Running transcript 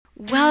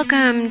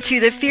Welcome to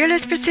the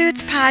Fearless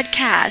Pursuits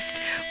podcast,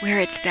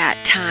 where it's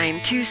that time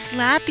to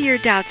slap your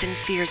doubts and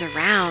fears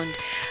around,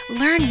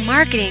 learn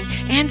marketing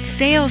and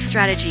sales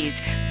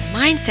strategies,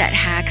 mindset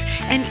hacks,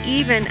 and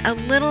even a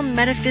little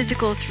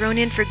metaphysical thrown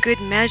in for good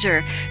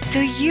measure so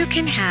you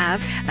can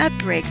have a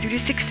breakthrough to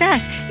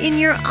success in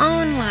your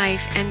own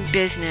life and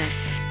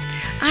business.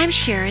 I'm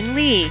Sharon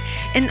Lee,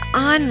 an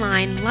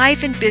online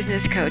life and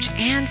business coach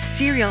and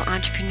serial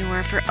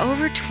entrepreneur for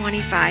over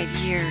 25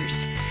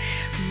 years.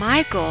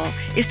 My goal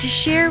is to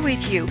share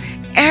with you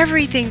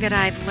everything that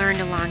I've learned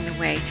along the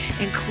way,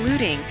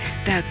 including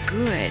the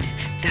good,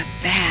 the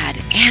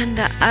bad, and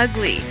the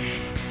ugly.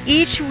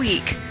 Each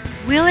week,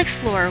 we'll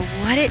explore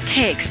what it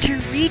takes to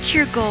reach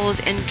your goals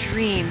and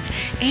dreams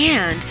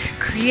and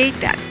create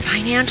that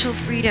financial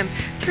freedom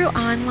through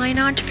online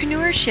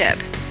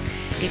entrepreneurship.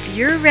 If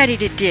you're ready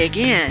to dig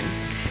in,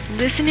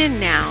 listen in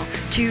now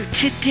to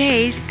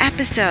today's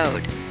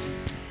episode.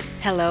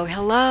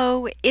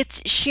 Hello,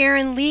 it's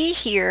Sharon Lee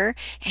here,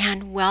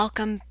 and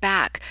welcome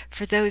back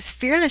for those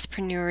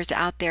fearlesspreneurs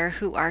out there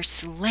who are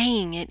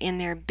slaying it in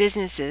their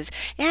businesses,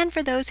 and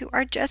for those who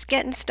are just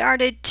getting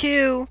started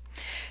too.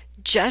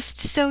 Just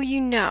so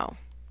you know,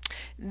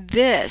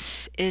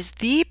 this is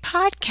the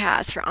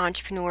podcast for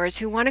entrepreneurs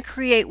who want to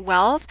create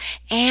wealth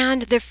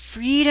and the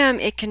freedom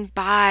it can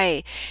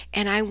buy,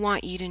 and I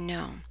want you to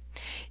know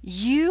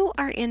you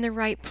are in the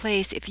right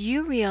place if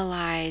you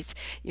realize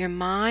your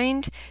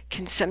mind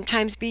can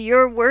sometimes be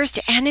your worst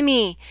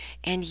enemy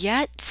and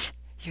yet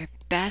your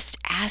best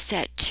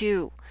asset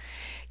too.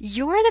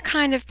 You're the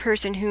kind of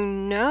person who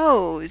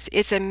knows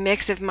it's a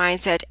mix of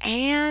mindset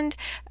and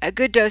a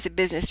good dose of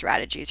business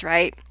strategies,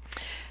 right?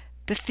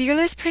 The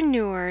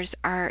fearlesspreneurs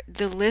are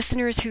the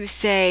listeners who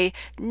say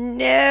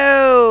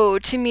no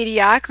to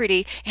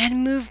mediocrity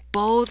and move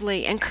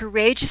boldly and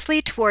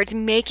courageously towards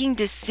making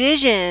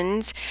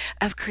decisions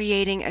of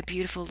creating a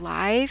beautiful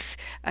life,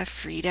 of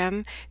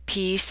freedom,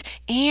 peace,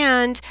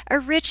 and a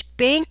rich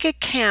bank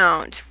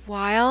account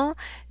while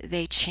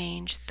they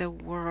change the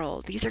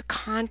world. These are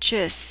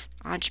conscious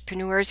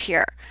entrepreneurs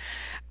here.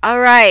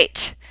 All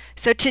right.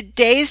 So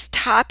today's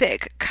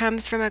topic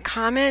comes from a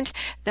comment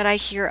that I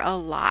hear a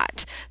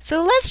lot.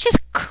 So let's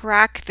just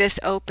crack this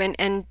open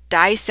and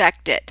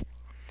dissect it.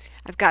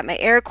 I've got my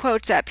air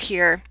quotes up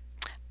here.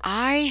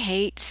 I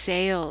hate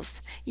sales.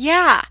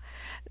 Yeah,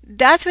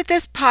 that's what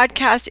this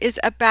podcast is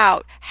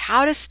about.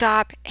 How to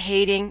stop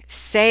hating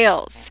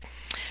sales.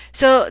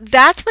 So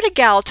that's what a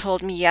gal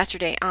told me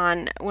yesterday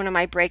on one of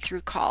my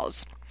breakthrough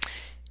calls.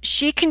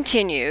 She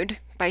continued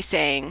by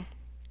saying,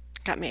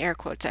 got my air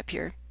quotes up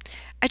here,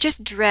 I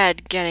just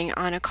dread getting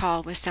on a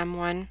call with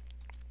someone.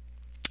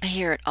 I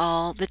hear it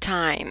all the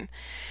time.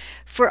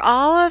 For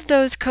all of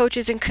those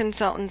coaches and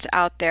consultants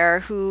out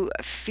there who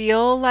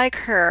feel like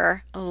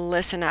her,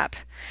 listen up.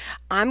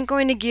 I'm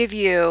going to give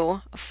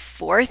you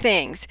 4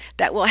 things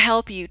that will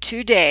help you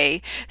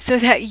today so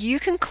that you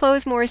can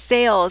close more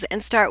sales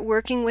and start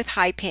working with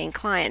high-paying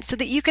clients so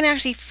that you can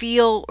actually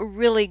feel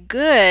really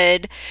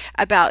good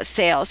about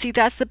sales. See,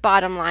 that's the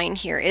bottom line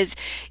here is,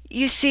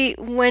 you see,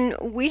 when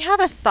we have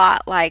a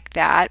thought like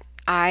that,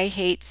 I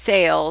hate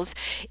sales,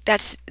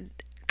 that's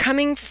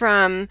coming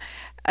from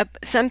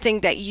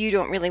something that you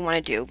don't really want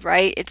to do,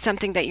 right? It's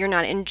something that you're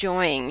not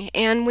enjoying.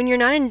 And when you're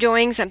not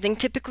enjoying something,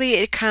 typically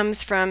it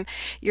comes from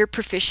your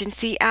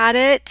proficiency at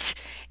it.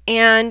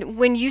 And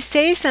when you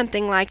say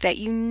something like that,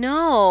 you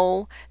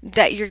know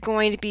that you're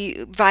going to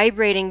be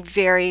vibrating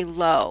very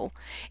low.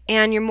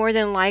 And you're more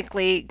than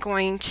likely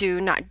going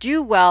to not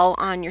do well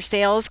on your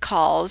sales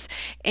calls.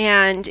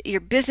 And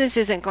your business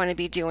isn't going to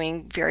be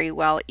doing very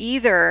well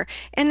either.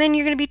 And then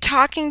you're going to be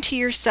talking to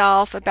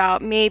yourself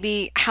about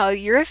maybe how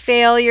you're a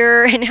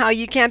failure and how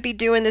you can't be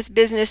doing this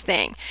business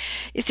thing.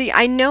 You see,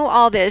 I know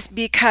all this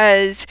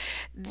because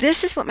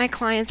this is what my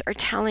clients are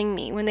telling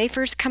me when they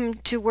first come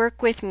to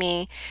work with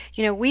me.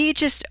 We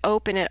just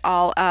open it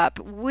all up.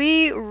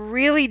 We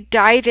really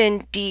dive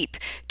in deep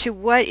to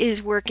what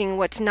is working,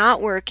 what's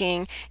not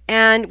working,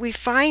 and we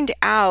find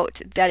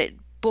out that it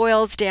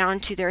boils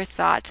down to their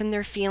thoughts and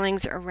their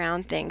feelings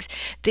around things.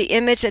 The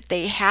image that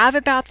they have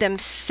about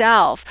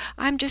themselves,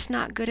 I'm just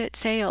not good at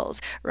sales,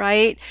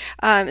 right?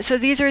 So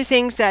these are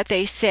things that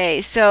they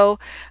say. So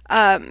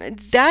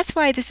that's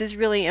why this is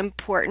really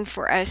important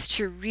for us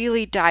to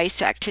really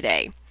dissect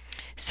today.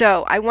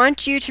 So I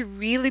want you to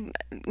really,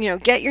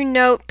 get your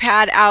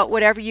notepad out,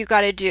 whatever you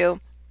got to do,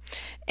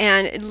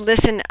 and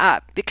listen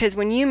up. Because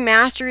when you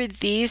master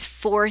these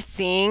 4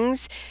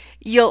 things,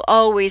 you'll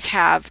always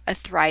have a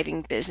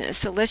thriving business.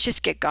 So let's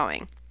just get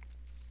going.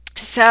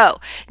 So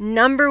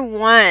number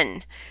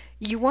 1,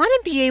 you want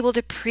to be able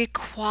to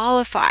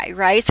pre-qualify,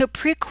 right? So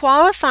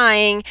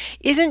pre-qualifying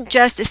isn't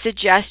just a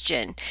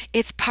suggestion.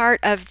 It's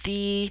part of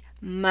the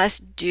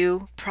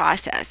must-do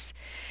process.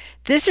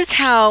 This is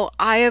how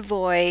I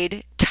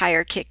avoid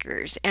tire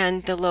kickers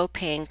and the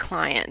low-paying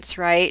clients,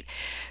 right?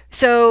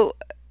 So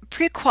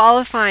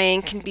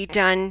pre-qualifying can be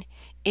done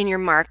in your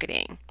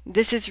marketing.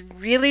 This is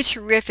really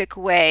terrific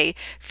way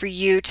for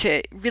you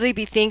to really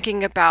be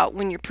thinking about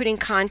when you're putting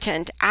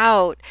content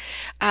out.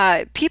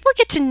 People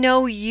get to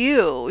know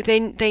you.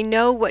 They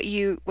know what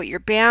your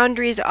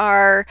boundaries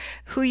are,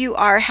 who you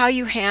are, how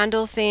you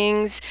handle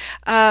things,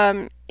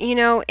 and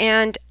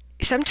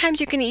sometimes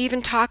you can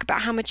even talk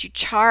about how much you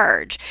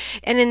charge.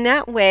 And in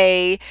that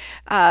way,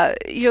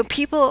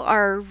 people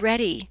are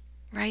ready,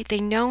 right?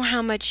 They know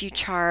how much you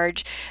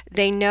charge.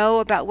 They know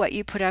about what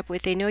you put up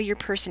with. They know your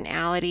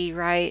personality,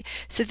 right?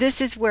 So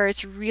this is where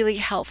it's really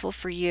helpful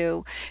for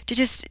you to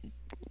just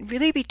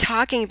really be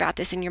talking about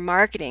this in your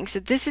marketing. So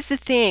this is the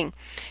thing.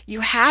 You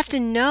have to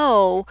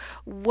know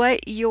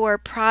what your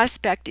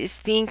prospect is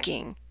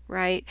thinking,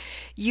 right?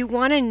 You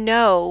want to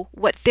know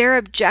what their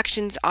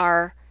objections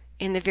are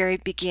in the very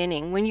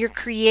beginning when you're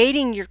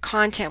creating your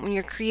content, when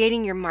you're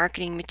creating your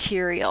marketing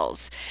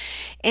materials.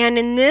 And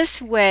in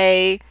this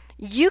way,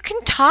 you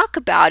can talk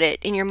about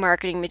it in your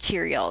marketing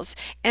materials.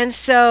 And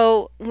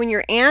so when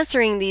you're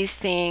answering these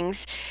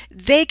things,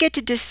 they get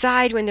to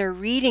decide when they're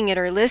reading it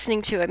or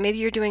listening to it. Maybe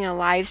you're doing a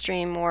live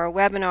stream or a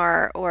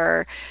webinar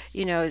or,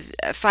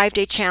 a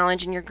 5-day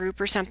challenge in your group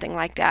or something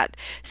like that.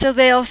 So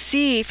they'll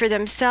see for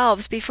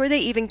themselves before they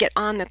even get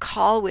on the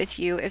call with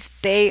you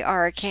if they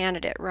are a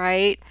candidate,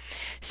 right?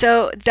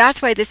 So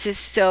that's why this is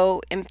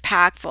so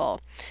impactful.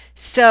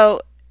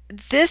 So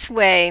this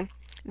way,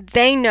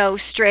 they know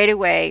straight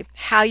away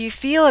how you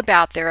feel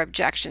about their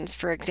objections,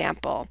 for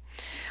example.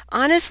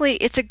 Honestly,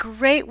 it's a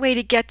great way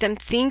to get them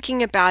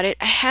thinking about it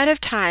ahead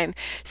of time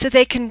so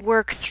they can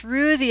work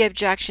through the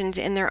objections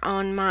in their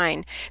own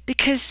mind,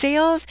 because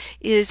sales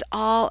is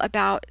all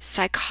about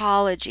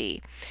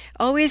psychology.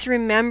 Always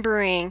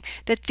remembering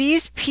that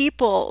these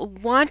people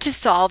want to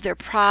solve their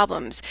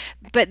problems,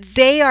 but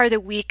they are the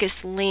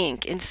weakest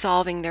link in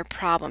solving their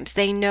problems.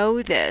 They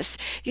know this.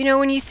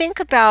 When you think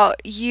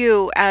about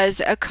you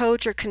as a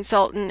coach or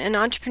consultant, an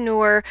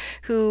entrepreneur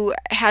who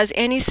has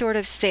any sort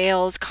of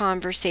sales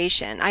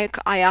conversation,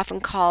 I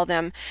often call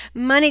them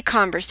money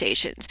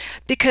conversations,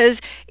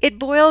 because it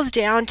boils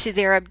down to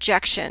their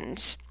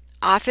objections.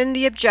 Often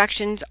the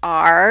objections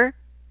are,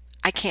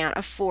 I can't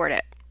afford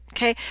it.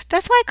 Okay,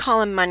 that's why I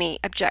call them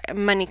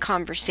money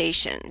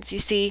conversations. You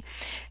see,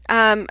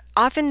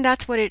 often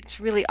that's what it's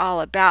really all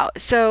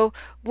about. So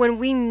when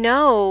we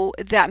know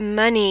that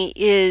money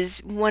is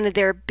one of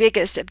their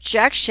biggest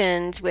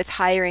objections with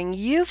hiring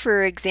you,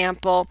 for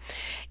example,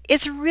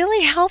 it's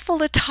really helpful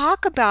to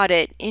talk about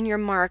it in your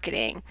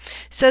marketing.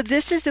 So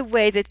this is a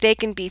way that they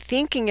can be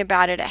thinking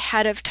about it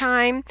ahead of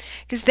time,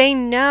 because they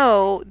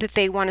know that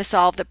they want to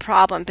solve the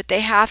problem, but they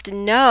have to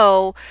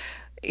know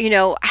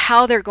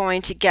how they're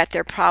going to get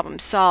their problem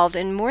solved.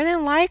 And more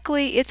than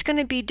likely, it's going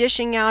to be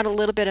dishing out a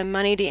little bit of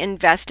money to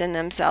invest in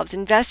themselves,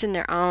 invest in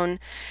their own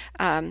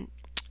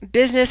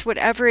business,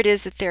 whatever it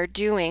is that they're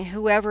doing,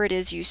 whoever it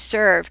is you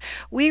serve.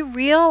 We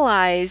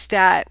realize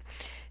that,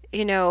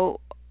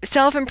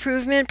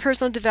 self-improvement,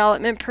 personal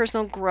development,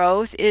 personal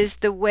growth is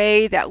the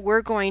way that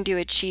we're going to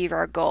achieve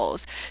our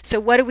goals. So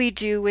what do we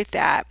do with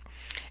that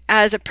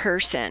as a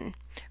person?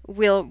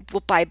 We'll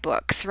buy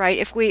books, right?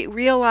 If we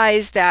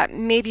realize that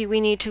maybe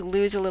we need to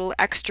lose a little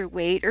extra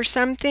weight or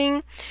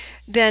something,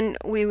 then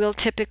we will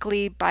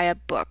typically buy a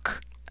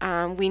book.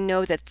 We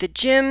know that the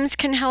gyms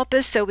can help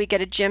us, so we get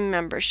a gym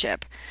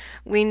membership.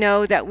 We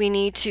know that we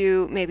need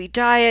to maybe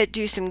diet,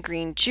 do some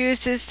green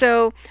juices,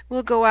 so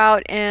we'll go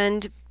out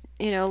and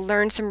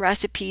learn some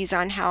recipes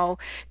on how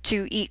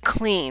to eat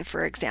clean,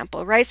 for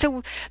example, right?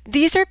 So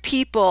these are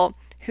people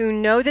who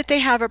know that they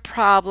have a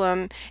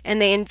problem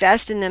and they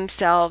invest in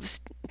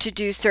themselves to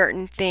do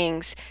certain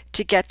things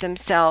to get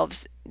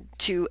themselves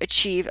to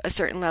achieve a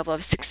certain level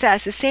of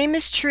success. The same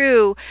is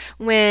true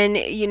when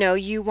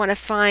you want to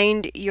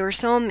find your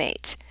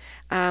soulmate.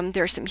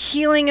 There's some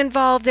healing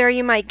involved there.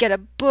 You might get a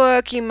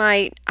book. You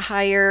might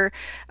hire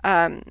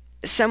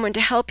someone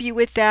to help you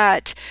with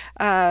that.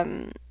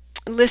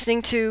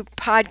 Listening to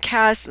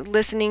podcasts,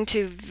 listening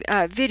to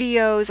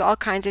videos, all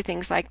kinds of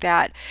things like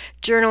that.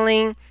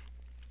 Journaling.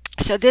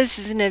 So this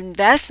is an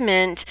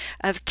investment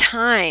of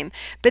time,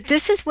 but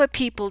this is what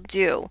people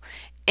do.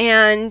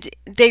 And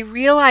they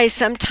realize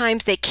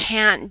sometimes they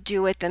can't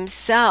do it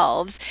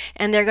themselves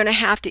and they're going to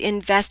have to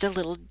invest a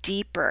little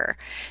deeper.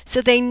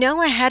 So they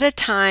know ahead of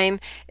time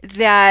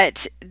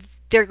that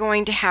they're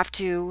going to have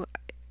to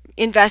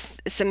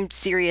invest some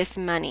serious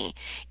money.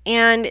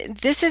 And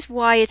this is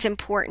why it's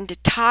important to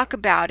talk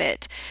about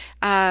it,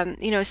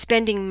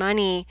 spending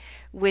money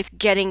with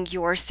getting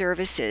your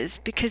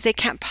services, because they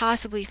can't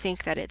possibly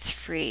think that it's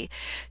free.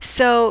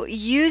 So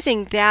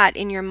using that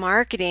in your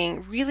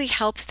marketing really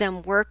helps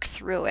them work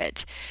through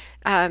it.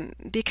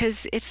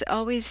 Because it's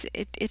always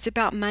it's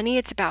about money,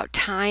 it's about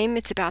time,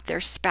 it's about their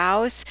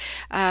spouse.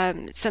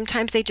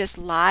 Sometimes they just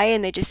lie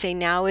and they just say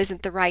now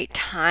isn't the right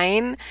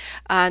time.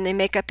 They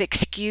make up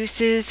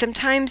excuses.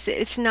 Sometimes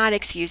it's not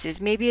excuses.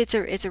 Maybe it's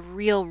a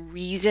real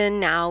reason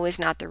now is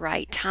not the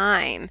right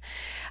time.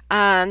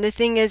 The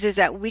thing is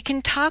that we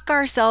can talk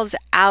ourselves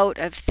out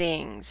of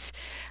things.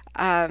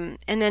 And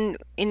then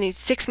in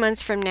 6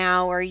 months from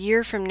now or a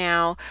year from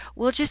now,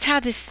 we'll just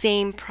have the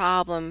same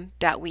problem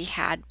that we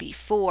had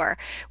before,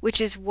 which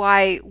is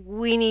why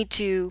we need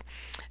to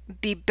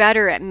be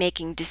better at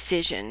making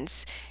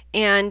decisions.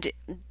 And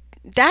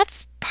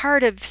that's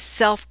part of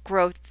self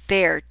growth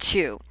there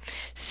too.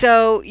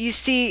 So you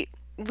see,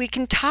 we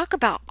can talk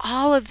about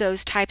all of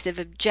those types of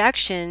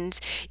objections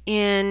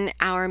in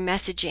our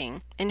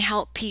messaging and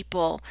help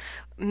people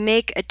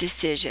make a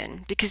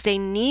decision, because they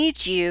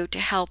need you to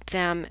help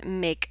them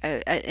make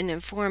an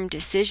informed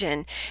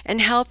decision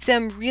and help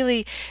them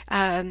really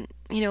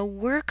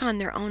work on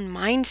their own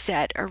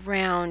mindset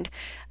around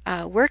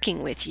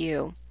working with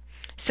you.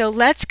 So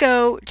let's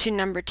go to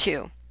number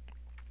 2.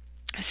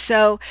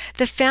 So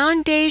the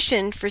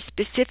foundation for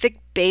specific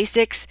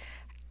basics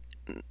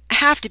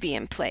have to be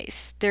in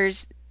place.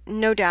 There's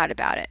no doubt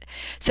about it.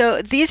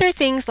 So these are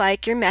things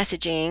like your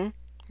messaging,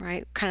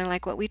 right? Kind of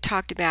like what we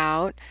talked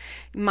about,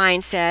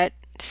 mindset,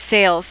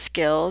 sales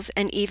skills,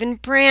 and even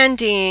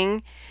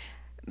branding.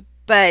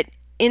 But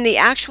in the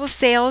actual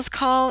sales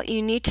call,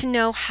 you need to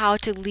know how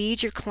to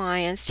lead your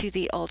clients to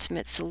the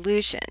ultimate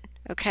solution.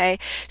 Okay,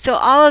 so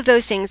all of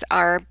those things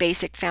are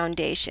basic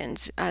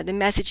foundations. The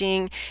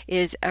messaging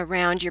is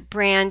around your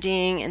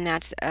branding, and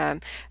that's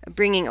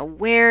bringing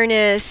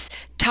awareness,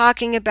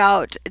 talking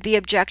about the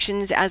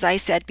objections, as I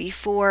said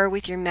before,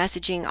 with your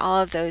messaging,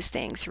 all of those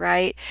things,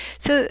 right?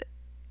 So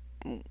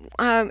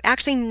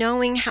actually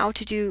knowing how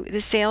to do the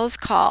sales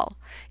call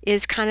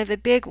is kind of a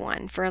big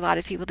one for a lot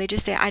of people. They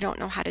just say, I don't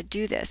know how to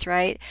do this,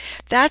 right?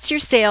 That's your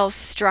sales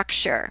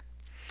structure.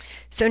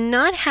 So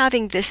not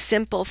having this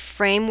simple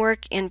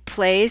framework in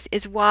place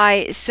is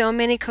why so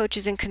many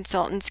coaches and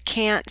consultants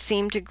can't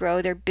seem to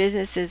grow their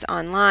businesses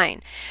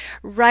online.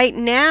 Right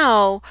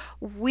now,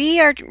 we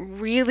are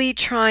really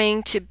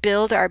trying to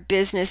build our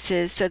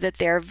businesses so that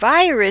they're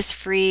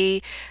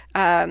virus-free,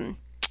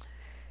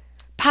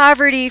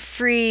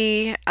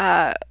 poverty-free,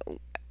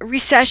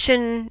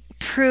 recession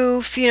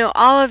proof,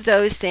 all of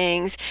those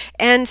things.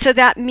 And so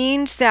that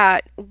means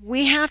that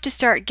we have to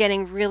start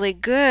getting really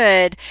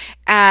good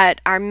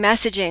at our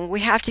messaging. We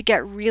have to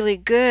get really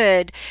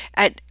good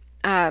at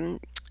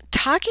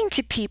talking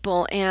to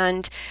people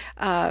and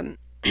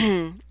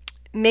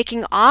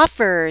making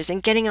offers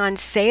and getting on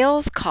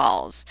sales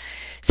calls.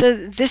 So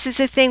this is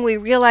the thing, we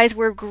realize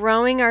we're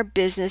growing our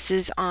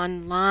businesses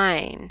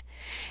online.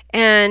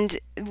 And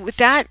with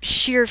that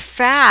sheer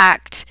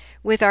fact,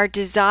 with our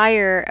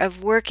desire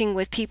of working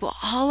with people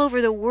all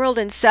over the world,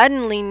 and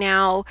suddenly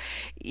now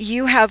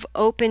you have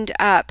opened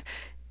up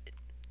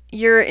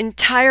your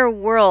entire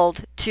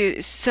world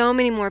to so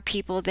many more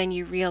people than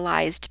you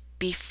realized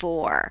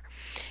before.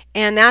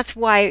 And that's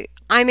why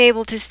I'm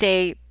able to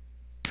stay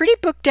pretty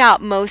booked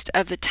out most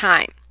of the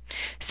time.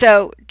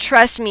 So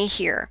trust me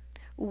here,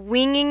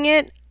 winging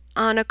it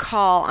on a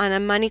call, on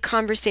a money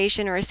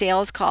conversation or a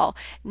sales call,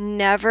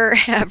 never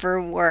ever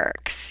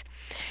works.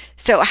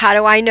 So how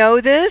do I know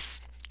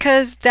this?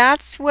 Because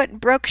that's what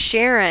Brooke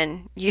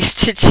Sharon used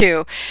to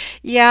do.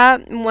 Yeah,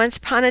 once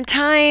upon a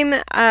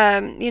time,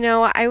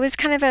 I was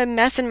kind of a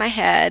mess in my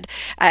head.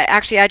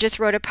 Actually, I just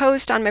wrote a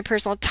post on my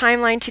personal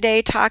timeline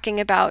today talking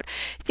about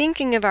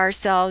thinking of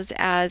ourselves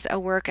as a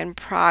work in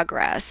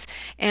progress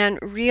and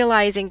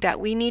realizing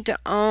that we need to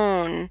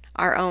own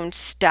our own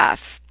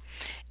stuff.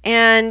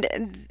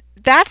 And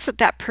that's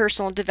that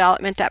personal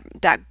development,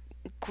 that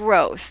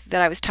growth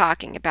that I was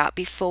talking about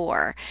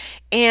before.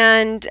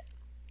 And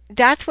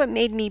that's what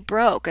made me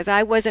broke, as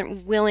I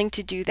wasn't willing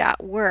to do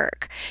that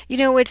work.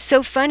 It's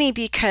so funny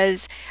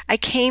because I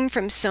came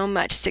from so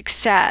much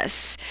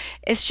success.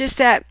 It's just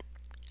that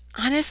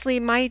honestly,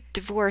 my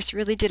divorce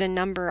really did a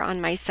number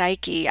on my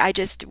psyche. I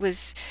just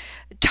was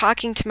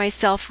talking to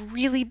myself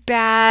really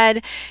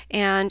bad,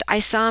 and I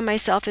saw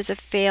myself as a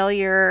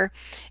failure.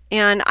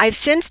 And I've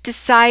since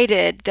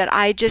decided that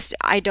I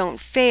don't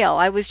fail.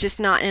 I was just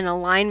not in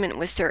alignment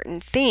with certain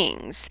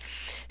things.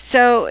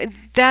 So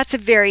that's a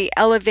very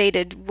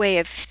elevated way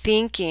of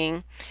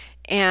thinking.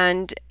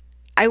 And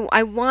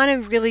I want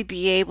to really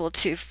be able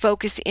to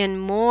focus in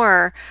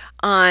more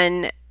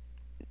on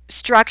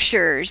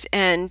structures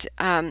and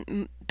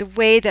the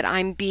way that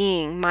I'm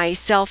being, my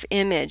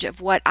self-image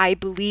of what I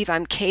believe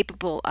I'm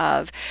capable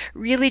of,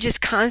 really just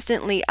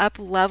constantly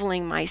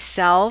up-leveling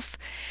myself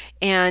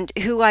and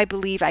who I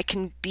believe I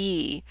can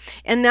be.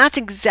 And that's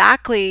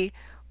exactly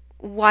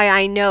why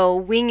I know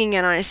winging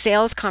it on a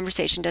sales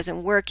conversation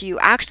doesn't work. You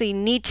actually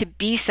need to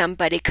be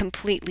somebody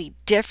completely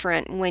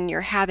different when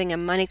you're having a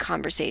money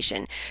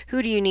conversation.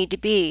 Who do you need to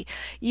be?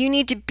 You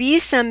need to be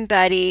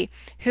somebody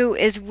who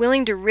is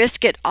willing to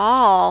risk it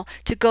all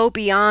to go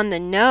beyond the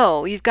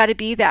no. You've got to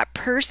be that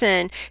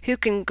person who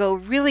can go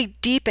really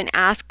deep and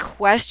ask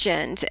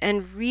questions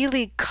and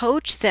really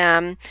coach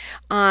them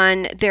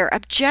on their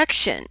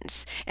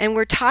objections. And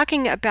we're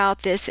talking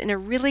about this in a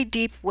really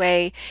deep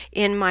way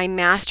in my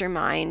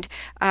mastermind,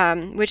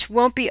 which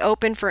won't be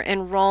open for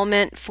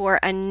enrollment for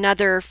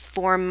another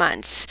 4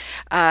 months.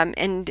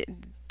 And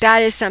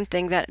that is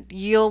something that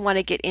you'll want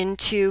to get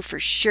into for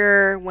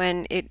sure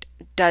when it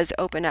does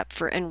open up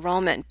for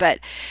enrollment. But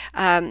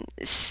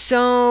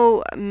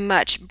so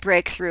much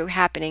breakthrough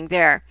happening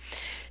there.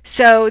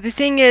 So the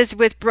thing is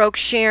with Broke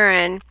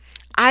Sharon,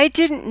 I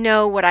didn't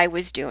know what I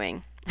was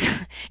doing.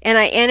 And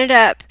I ended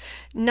up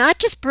not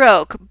just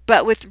broke,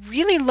 but with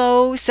really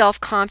low self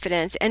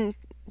confidence and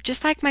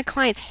just like my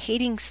clients,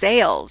 hating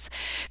sales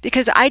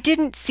because I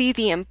didn't see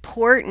the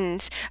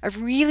importance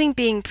of really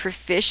being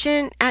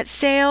proficient at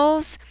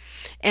sales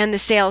and the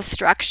sales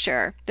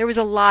structure. There was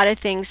a lot of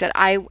things that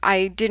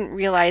I didn't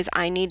realize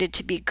I needed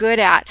to be good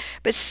at,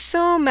 but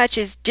so much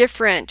is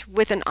different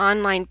with an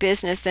online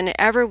business than it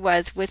ever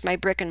was with my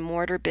brick and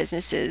mortar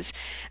businesses.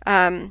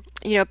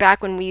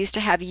 Back when we used to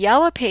have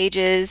Yellow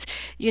Pages,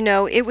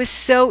 it was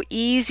so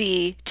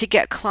easy to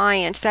get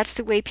clients. That's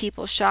the way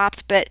people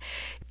shopped, but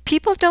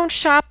people don't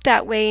shop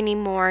that way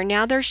anymore.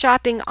 Now they're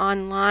shopping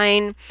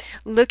online,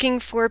 looking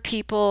for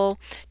people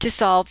to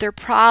solve their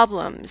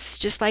problems,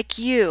 just like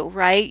you,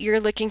 right? You're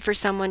looking for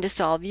someone to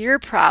solve your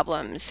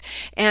problems.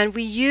 And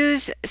we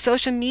use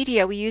social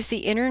media, we use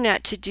the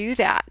internet to do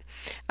that.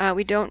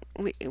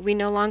 We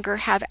no longer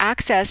have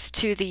access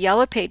to the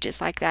Yellow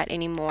Pages like that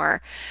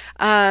anymore.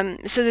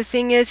 So the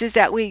thing is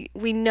that we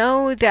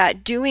know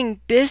that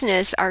doing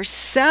business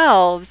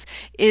ourselves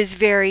is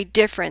very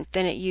different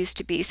than it used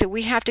to be. So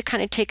we have to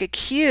kind of take a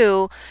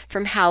cue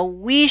from how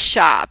we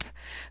shop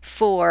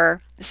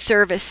for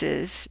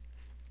services.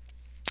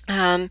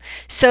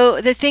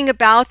 So the thing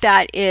about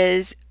that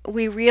is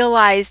we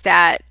realize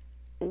that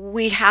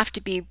we have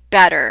to be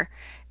better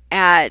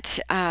at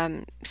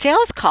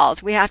sales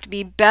calls. We have to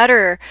be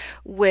better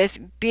with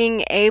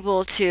being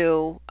able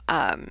to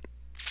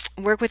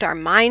work with our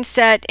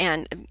mindset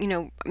and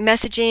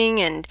messaging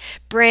and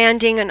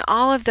branding and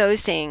all of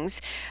those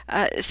things.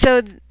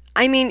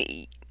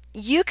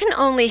 You can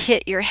only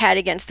hit your head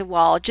against the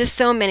wall just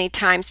so many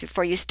times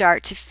before you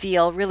start to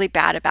feel really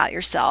bad about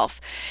yourself.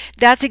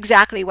 That's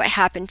exactly what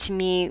happened to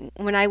me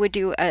when I would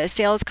do a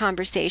sales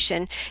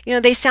conversation.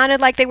 They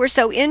sounded like they were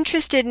so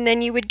interested, and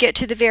then you would get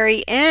to the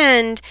very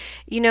end,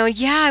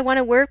 yeah, I want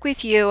to work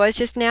with you. It's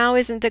just now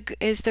isn't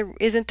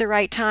the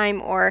right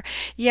time, or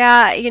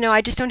yeah,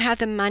 I just don't have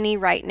the money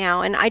right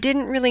now, and I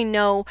didn't really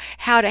know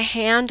how to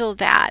handle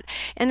that.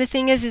 And the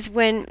thing is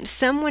when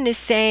someone is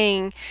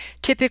saying,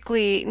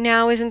 typically,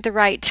 now isn't the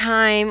right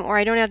time, or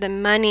I don't have the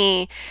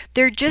money,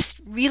 they're just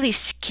really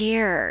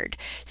scared.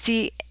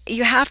 See,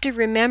 you have to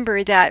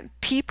remember that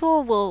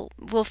people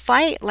will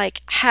fight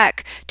like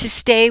heck to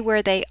stay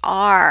where they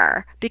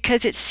are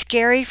because it's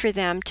scary for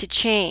them to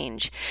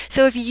change.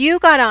 So if you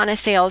got on a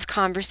sales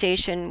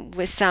conversation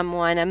with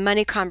someone, a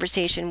money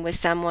conversation with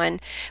someone,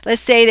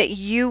 let's say that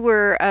you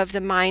were of the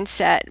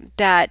mindset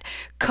that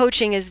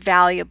coaching is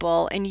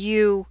valuable, and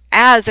you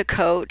as a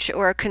coach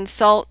or a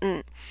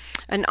consultant,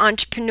 an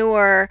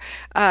entrepreneur,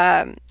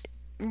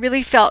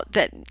 really felt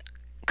that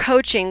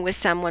coaching with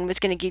someone was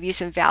going to give you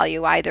some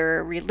value,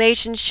 either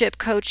relationship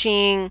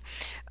coaching,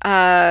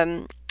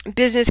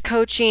 business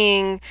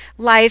coaching,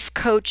 life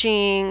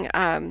coaching,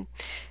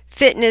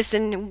 fitness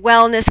and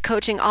wellness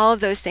coaching, all of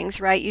those things,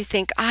 right? You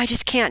think, I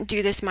just can't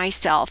do this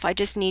myself. I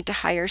just need to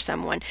hire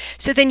someone.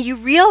 So then you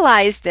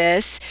realize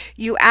this,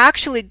 you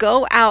actually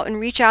go out and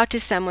reach out to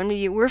someone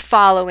you were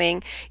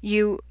following,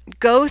 you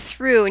go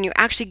through and you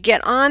actually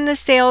get on the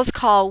sales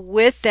call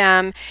with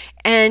them,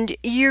 and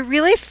you're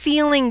really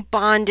feeling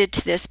bonded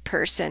to this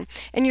person,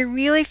 and you're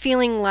really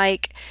feeling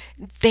like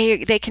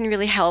they can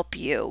really help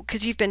you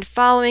because you've been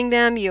following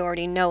them, you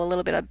already know a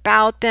little bit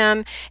about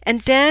them.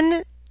 And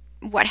then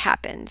what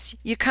happens?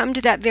 You come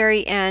to that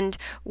very end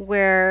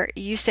where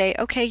you say,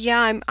 okay,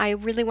 yeah, I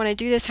really want to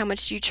do this. How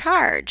much do you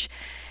charge?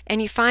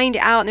 And you find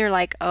out and they're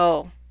like,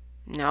 oh,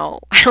 no,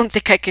 I don't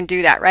think I can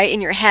do that, right?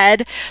 In your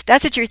head,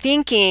 that's what you're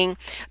thinking,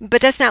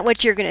 but that's not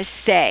what you're going to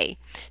say.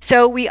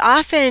 So we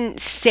often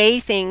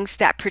say things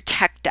that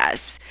protect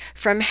us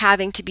from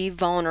having to be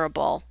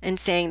vulnerable and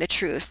saying the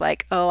truth,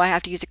 like, oh, I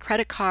have to use a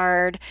credit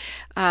card.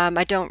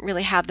 I don't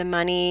really have the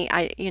money.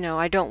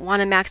 I don't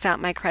want to max out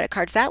my credit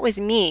cards. That was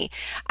me.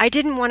 I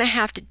didn't want to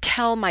have to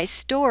tell my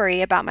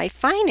story about my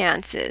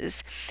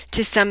finances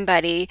to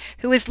somebody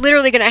who was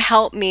literally going to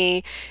help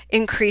me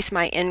increase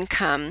my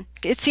income.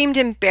 It seemed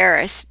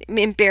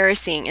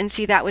embarrassing, and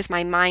see, that was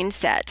my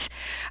mindset.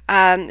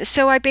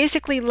 So I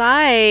basically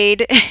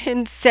lied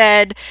and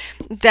said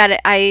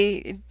that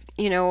I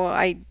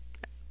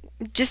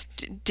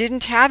just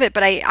didn't have it,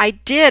 but I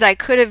did. I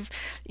could have,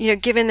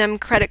 given them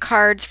credit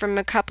cards from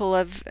a couple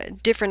of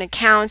different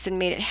accounts and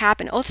made it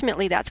happen.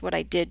 Ultimately, that's what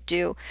I did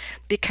do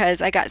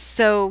because I got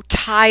so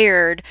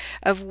tired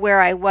of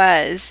where I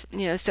was,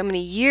 so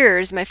many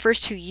years. My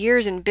first 2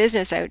 years in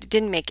business, I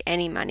didn't make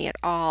any money at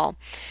all.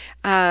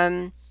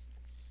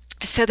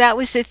 So that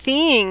was the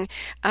thing.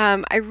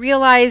 I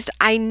realized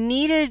I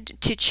needed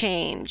to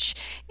change.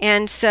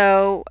 And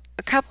so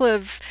a couple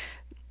of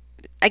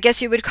I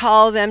guess you would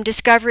call them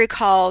discovery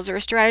calls or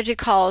strategy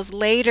calls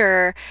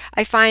later,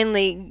 I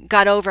finally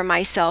got over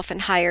myself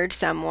and hired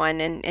someone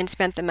and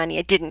spent the money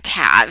I didn't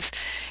have.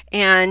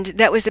 And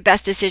that was the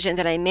best decision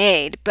that I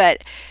made.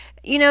 But,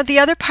 the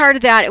other part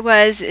of that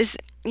is,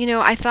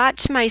 I thought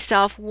to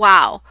myself,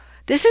 wow,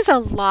 this is a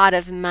lot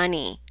of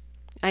money.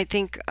 I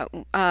think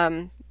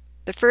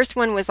the first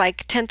one was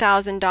like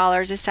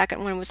 $10,000. The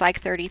second one was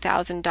like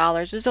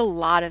 $30,000. It was a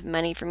lot of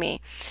money for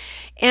me.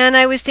 And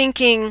I was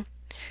thinking,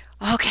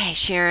 okay,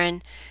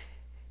 Sharon,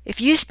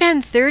 if you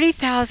spend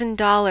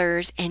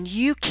 $30,000 and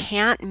you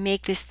can't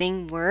make this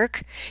thing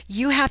work,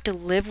 you have to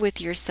live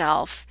with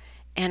yourself.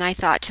 And I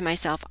thought to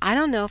myself, I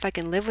don't know if I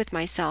can live with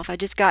myself. I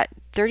just got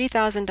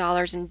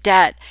 $30,000 in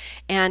debt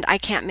and I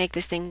can't make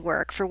this thing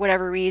work for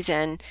whatever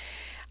reason.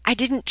 I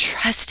didn't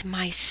trust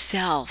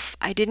myself.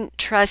 I didn't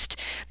trust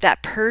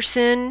that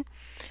person.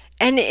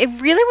 And it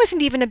really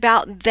wasn't even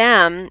about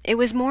them. It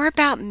was more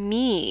about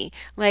me.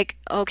 Like,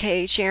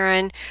 okay,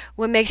 Sharon,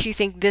 what makes you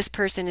think this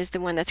person is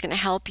the one that's going to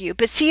help you?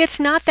 But see, it's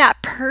not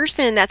that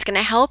person that's going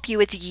to help you,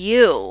 it's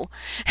you.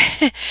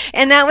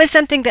 And that was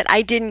something that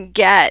I didn't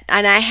get.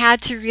 And I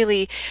had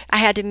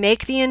to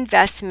make the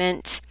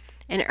investment,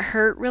 and it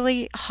hurt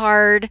really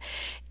hard.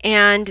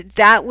 And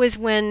that was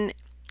when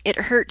it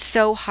hurt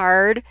so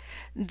hard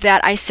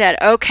that I said,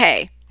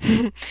 okay,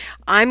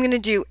 I'm going to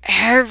do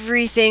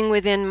everything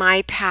within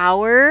my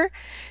power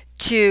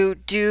to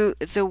do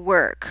the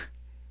work,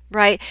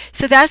 right?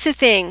 So that's the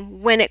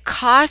thing. When it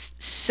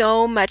costs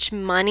so much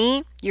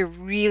money, you're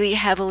really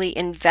heavily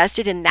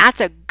invested, and that's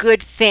a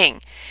good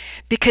thing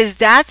because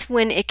that's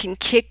when it can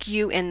kick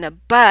you in the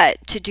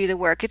butt to do the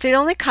work. If it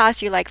only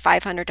costs you like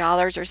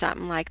 $500 or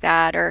something like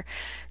that, or,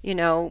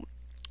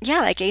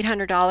 like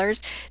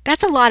 $800,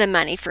 that's a lot of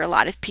money for a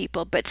lot of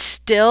people, but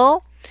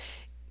still,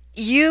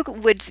 you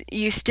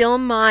still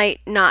might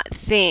not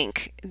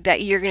think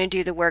that you're going to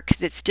do the work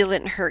because it still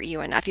didn't hurt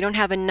you enough. You don't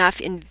have enough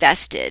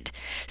invested.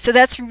 So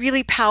that's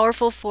really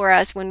powerful for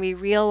us when we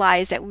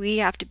realize that we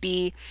have to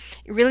be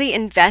really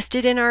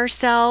invested in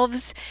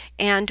ourselves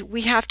and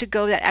we have to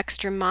go that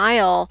extra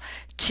mile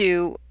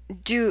to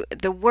do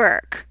the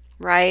work,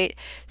 right?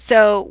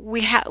 So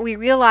we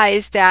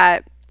realize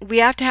that we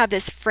have to have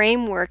this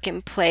framework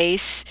in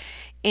place,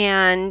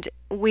 and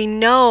we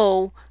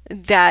know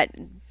that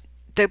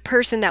the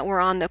person that we're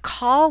on the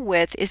call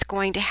with is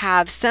going to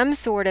have some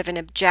sort of an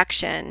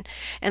objection.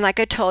 And like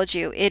I told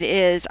you,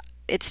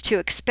 it's too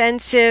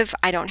expensive.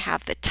 I don't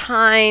have the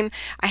time.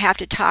 I have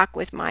to talk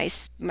with my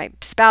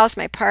spouse,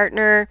 my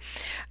partner,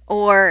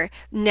 or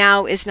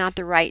now is not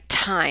the right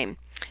time.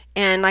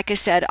 And like I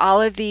said,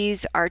 all of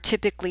these are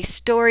typically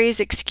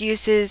stories,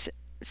 excuses.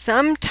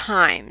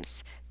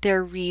 Sometimes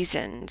they're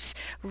reasons,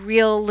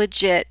 real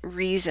legit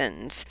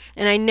reasons.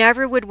 And I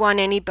never would want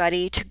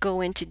anybody to go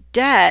into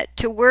debt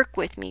to work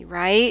with me,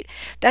 right?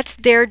 That's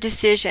their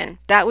decision.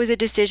 That was a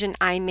decision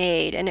I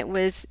made, and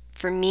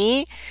for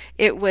me,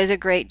 it was a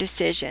great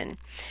decision.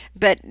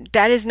 But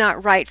that is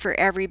not right for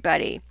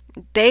everybody.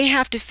 They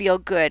have to feel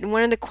good. And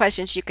one of the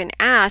questions you can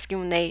ask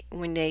when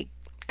they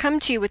come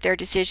to you with their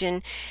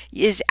decision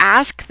is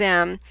ask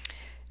them,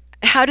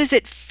 how does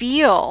it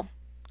feel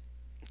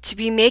to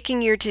be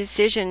making your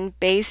decision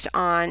based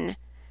on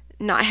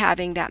not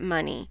having that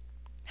money?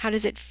 How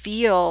does it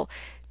feel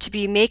to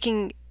be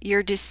making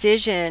your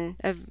decision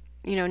of,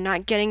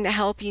 not getting the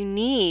help you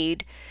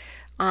need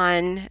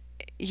on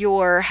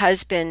your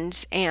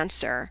husband's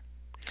answer?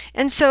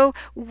 And so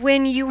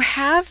when you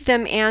have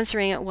them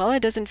answering it, well,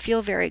 it doesn't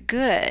feel very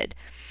good.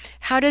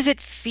 How does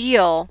it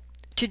feel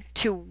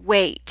to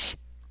wait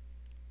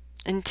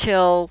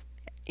until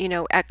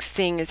X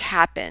thing has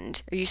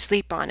happened, or you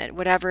sleep on it,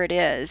 whatever it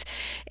is?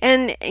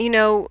 And,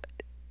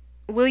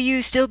 will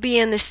you still be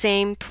in the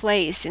same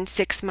place in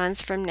 6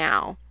 months from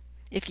now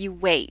if you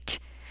wait?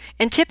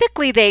 And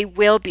typically they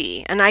will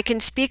be. And I can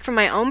speak from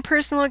my own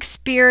personal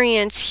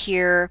experience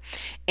here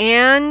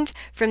and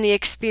from the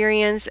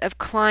experience of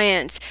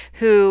clients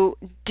who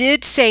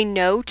did say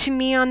no to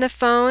me on the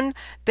phone,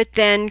 but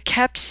then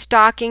kept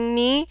stalking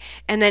me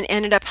and then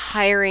ended up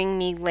hiring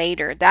me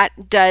later.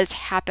 That does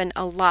happen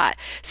a lot.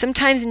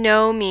 Sometimes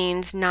no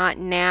means not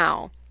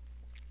now,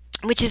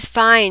 which is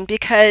fine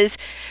because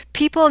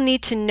people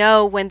need to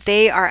know when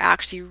they are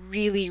actually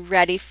really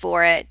ready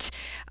for it.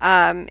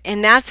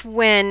 And that's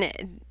when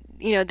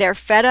they're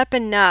fed up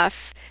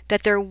enough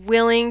that they're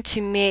willing to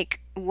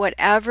make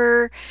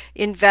whatever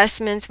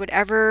investments,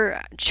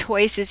 whatever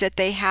choices that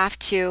they have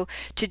to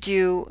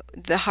do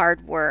the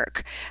hard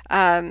work.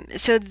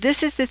 So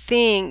this is the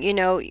thing,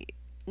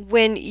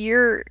 when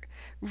you're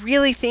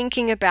really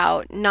thinking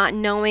about not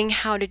knowing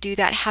how to do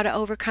that, how to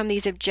overcome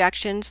these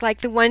objections, like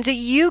the ones that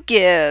you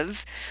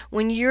give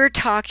when you're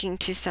talking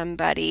to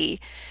somebody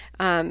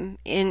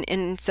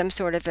in some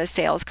sort of a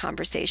sales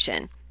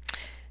conversation.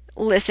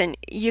 Listen,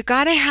 you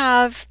got to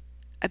have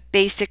a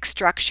basic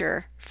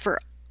structure for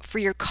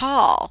your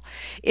call.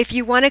 If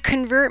you want to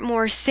convert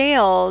more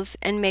sales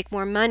and make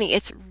more money,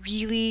 it's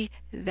really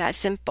that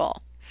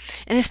simple.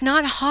 And it's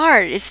not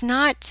hard. It's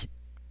not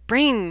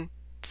brain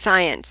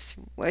science,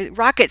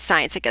 rocket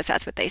science, I guess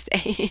that's what they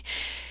say.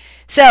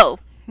 So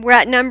we're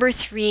at number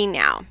 3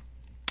 now.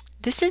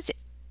 This is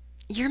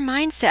your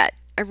mindset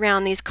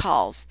around these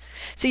calls.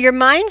 So your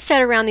mindset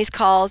around these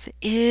calls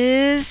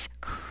is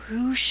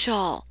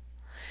crucial.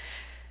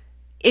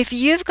 If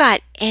you've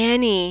got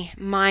any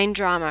mind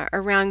drama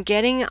around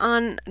getting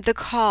on the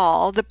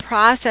call, the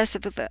process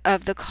of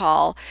the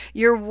call,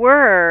 your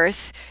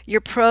worth,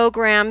 your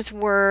program's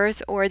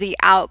worth, or the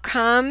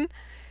outcome,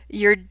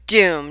 you're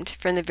doomed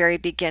from the very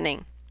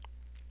beginning.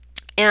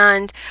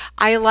 And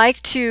I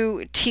like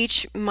to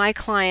teach my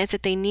clients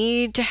that they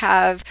need to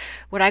have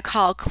what I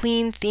call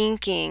clean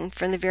thinking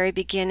from the very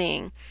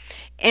beginning.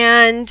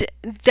 And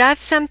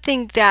that's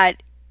something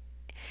that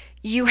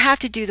you have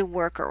to do the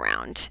work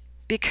around,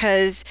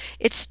 because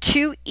it's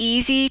too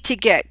easy to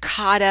get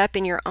caught up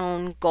in your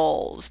own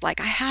goals. Like,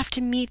 I have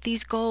to meet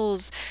these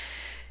goals.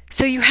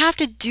 So you have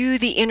to do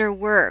the inner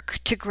work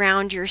to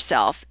ground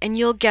yourself, and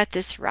you'll get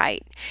this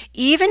right.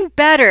 Even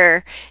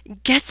better,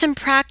 get some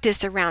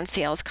practice around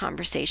sales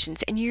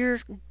conversations and you're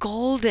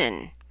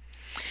golden.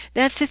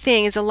 That's the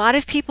thing, is a lot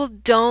of people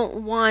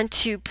don't want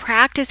to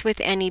practice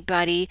with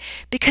anybody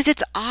because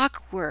it's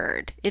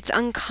awkward. It's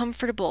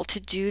uncomfortable to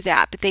do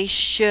that, but they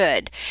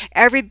should.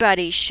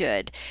 Everybody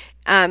should.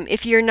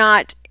 If you're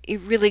not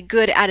really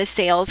good at a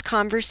sales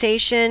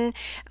conversation,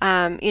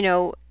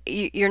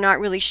 you're not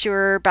really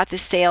sure about the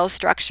sales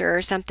structure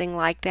or something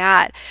like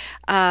that.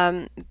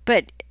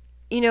 But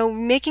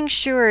making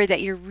sure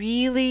that you're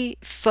really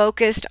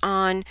focused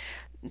on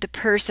the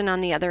person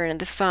on the other end of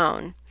the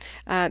phone.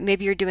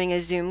 Maybe you're doing a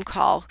Zoom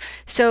call.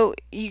 So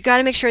you got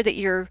to make sure that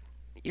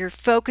you're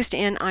focused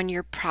in on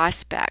your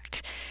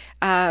prospect.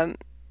 So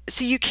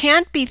you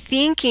can't be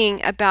thinking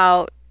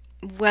about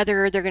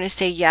whether they're going to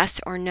say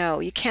yes or no.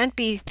 You can't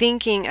be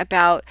thinking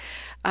about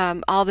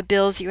all the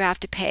bills you have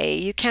to pay.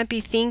 You can't be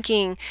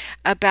thinking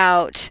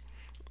about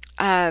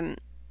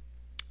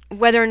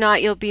whether or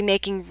not you'll be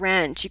making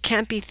rent. You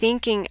can't be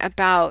thinking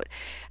about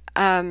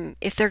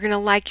if they're going to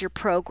like your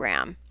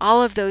program.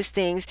 All of those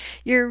things.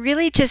 You're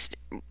really just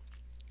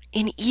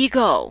in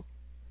ego,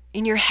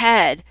 in your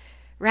head,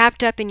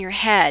 wrapped up in your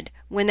head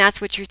when that's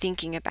what you're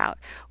thinking about.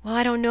 Well,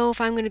 I don't know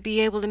if I'm going to be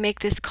able to make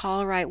this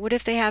call right. What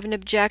if they have an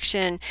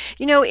objection?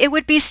 It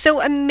would be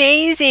so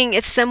amazing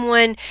if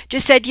someone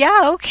just said,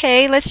 yeah,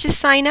 okay, let's just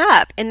sign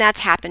up. And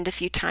that's happened a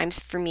few times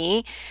for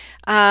me.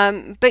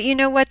 But you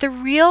know what? The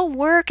real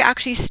work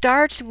actually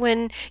starts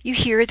when you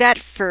hear that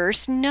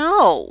first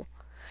no.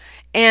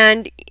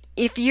 And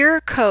if you're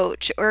a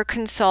coach or a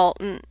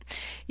consultant,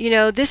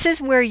 this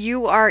is where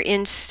you are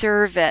in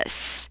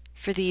service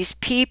for these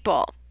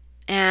people.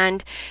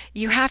 And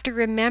you have to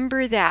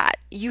remember that.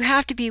 You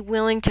have to be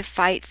willing to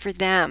fight for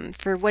them,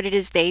 for what it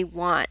is they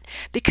want,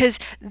 because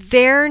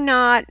they're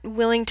not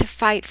willing to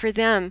fight for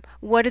them.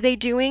 What are they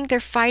doing? They're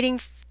fighting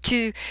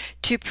to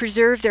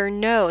preserve their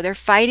no. They're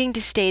fighting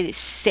to stay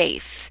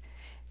safe.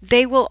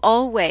 They will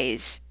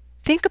always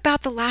think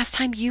about the last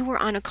time you were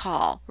on a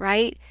call,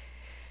 right?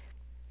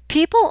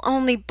 People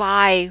only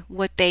buy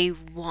what they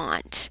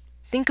want.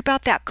 Think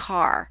about that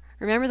car.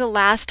 Remember the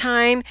last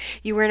time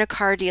you were in a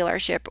car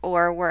dealership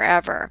or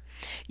wherever?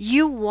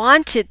 You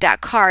wanted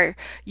that car.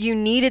 You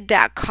needed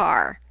that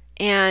car.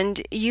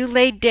 And you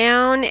laid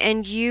down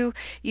and you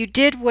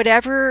did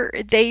whatever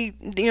the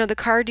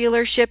car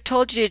dealership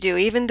told you to do,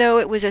 even though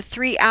it was a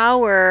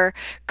 3-hour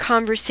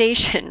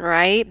conversation,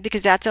 right?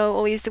 Because that's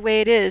always the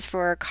way it is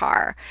for a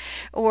car.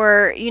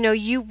 Or,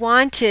 you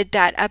wanted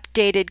that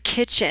updated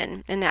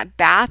kitchen and that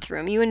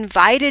bathroom. You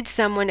invited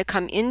someone to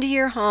come into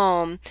your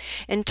home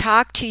and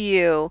talk to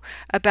you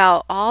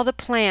about all the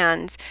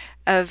plans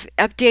of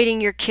updating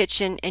your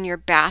kitchen and your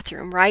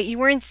bathroom, right? You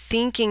weren't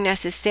thinking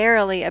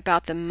necessarily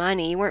about the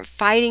money. You weren't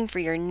fighting for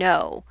your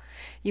no.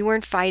 You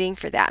weren't fighting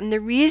for that. And the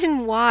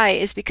reason why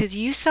is because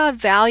you saw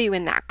value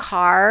in that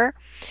car.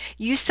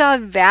 You saw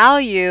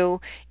value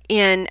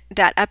in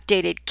that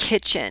updated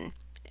kitchen.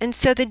 And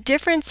so the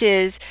difference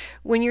is,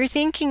 when you're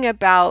thinking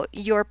about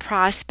your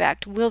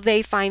prospect, will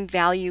they find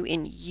value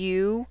in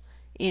you,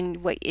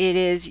 in what it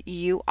is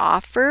you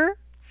offer?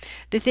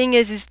 The thing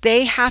is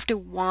they have to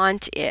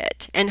want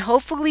it. And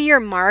hopefully your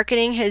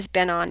marketing has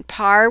been on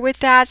par with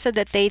that, so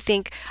that they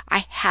think,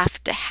 I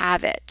have to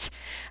have it.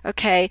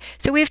 Okay,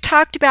 so we've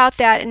talked about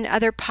that in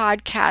other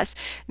podcasts.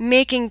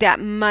 Making that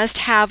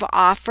must-have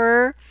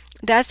offer,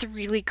 that's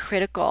really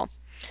critical.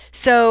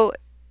 So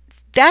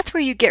that's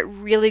where you get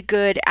really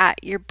good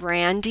at your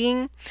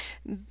branding.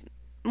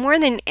 More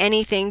than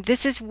anything,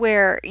 this is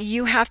where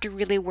you have to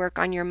really work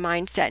on your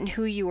mindset and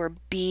who you are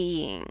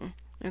being.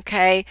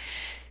 Okay?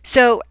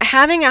 So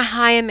having a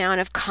high amount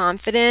of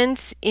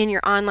confidence in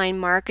your online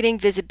marketing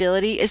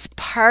visibility is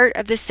part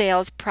of the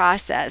sales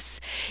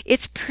process.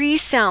 It's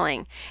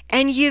pre-selling,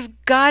 and you've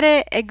got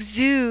to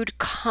exude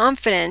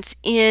confidence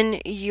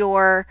in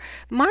your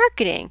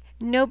marketing.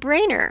 No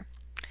brainer.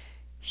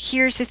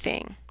 Here's the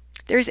thing.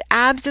 There's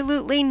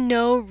absolutely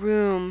no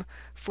room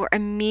for a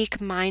meek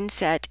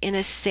mindset in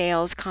a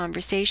sales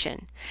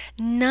conversation.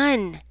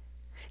 None.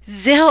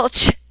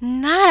 Zilch.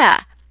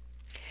 Nada.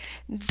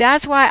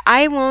 That's why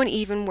I won't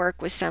even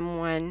work with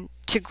someone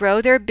to grow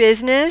their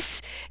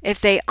business if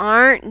they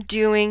aren't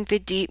doing the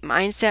deep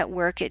mindset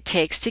work it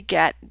takes to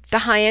get the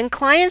high end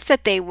clients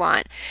that they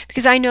want,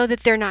 because I know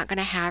that they're not going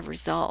to have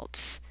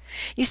results.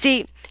 You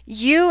see,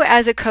 you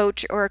as a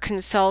coach or a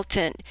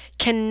consultant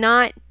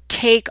cannot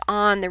take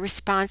on the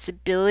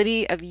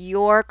responsibility of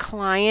your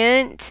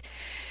client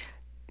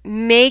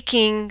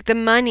making the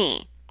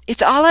money.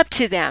 It's all up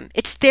to them.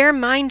 It's their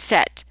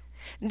mindset.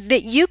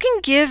 That you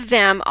can give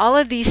them all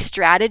of these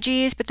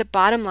strategies, but the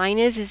bottom line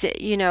is that,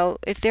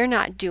 if they're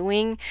not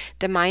doing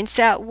the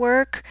mindset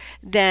work,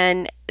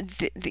 then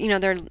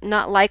they're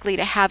not likely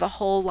to have a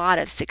whole lot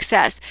of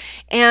success.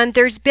 And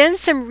there's been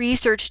some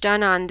research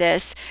done on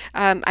this.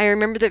 I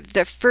remember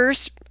the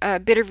first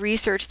bit of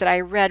research that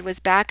I read was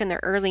back in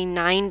the early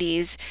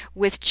 90s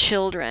with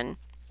children.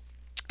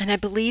 And I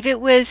believe it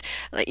was,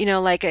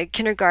 like a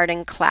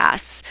kindergarten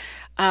class.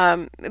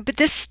 But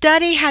this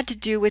study had to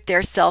do with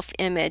their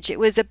self-image. It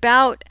was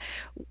about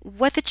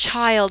what the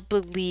child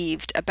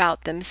believed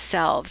about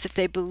themselves. If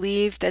they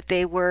believed that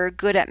they were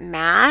good at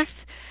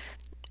math,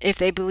 if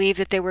they believed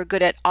that they were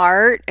good at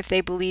art, if they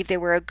believed they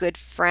were a good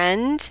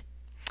friend,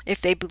 if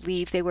they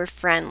believed they were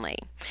friendly.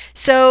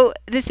 So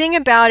the thing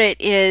about it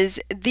is,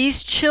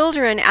 these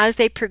children, as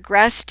they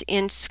progressed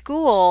in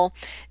school,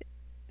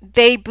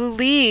 they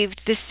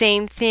believed the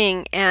same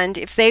thing, and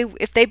if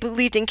they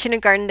believed in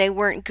kindergarten they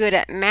weren't good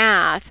at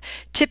math,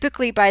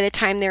 typically by the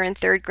time they're in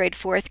third grade,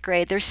 fourth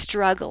grade, they're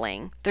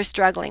struggling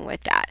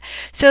with that.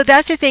 So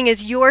that's the thing,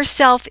 is your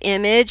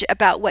self-image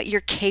about what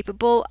you're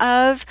capable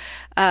of.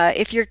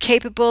 If you're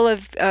capable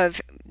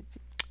of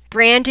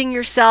branding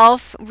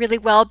yourself really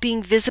well,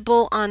 being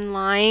visible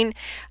online,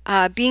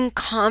 being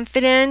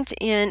confident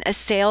in a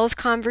sales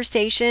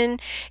conversation.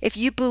 If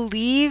you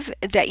believe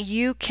that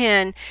you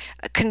can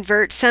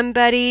convert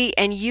somebody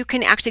and you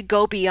can actually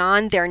go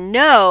beyond their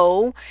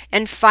no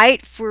and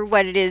fight for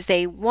what it is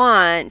they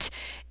want,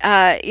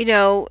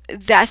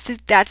 that's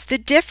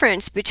the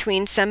difference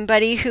between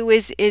somebody who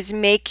is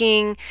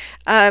making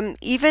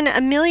even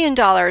 $1 million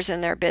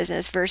in their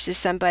business versus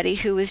somebody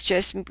who is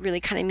just really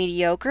kind of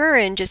mediocre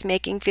and just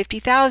making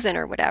 50,000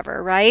 or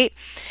whatever, right?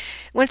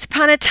 Once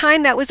upon a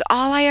time, that was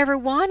all I ever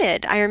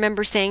wanted. I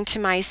remember saying to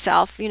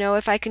myself,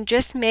 if I can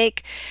just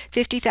make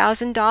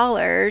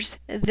 $50,000,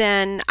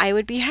 then I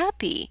would be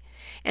happy.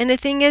 And the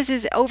thing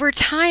is over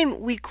time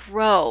we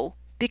grow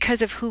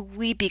because of who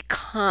we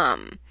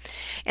become.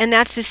 And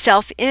that's the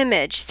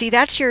self-image. See,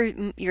 that's your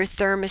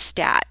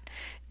thermostat,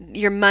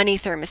 your money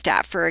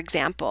thermostat, for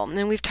example.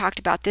 And we've talked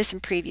about this in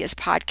previous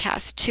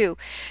podcasts too.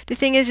 The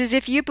thing is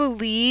if you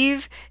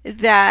believe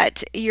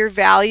that your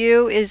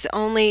value is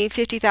only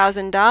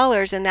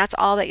 $50,000 and that's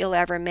all that you'll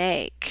ever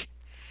make,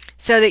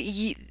 so that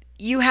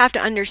you have to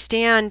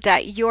understand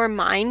that your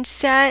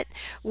mindset,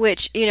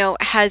 which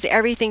has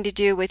everything to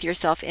do with your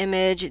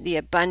self-image, the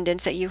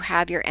abundance that you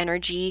have, your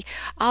energy,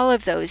 all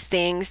of those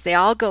things, they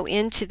all go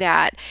into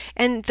that.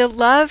 And the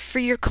love for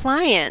your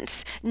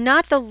clients,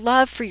 not the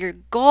love for your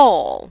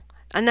goal.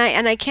 And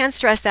I can't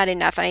stress that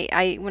enough.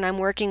 I when I'm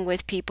working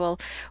with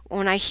people,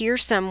 when I hear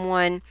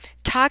someone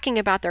talking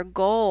about their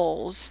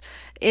goals,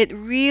 it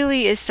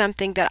really is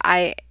something that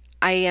I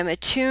am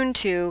attuned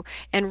to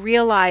and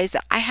realize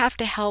that I have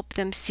to help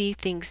them see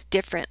things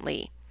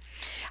differently.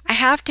 I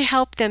have to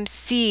help them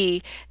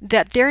see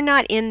that they're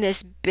not in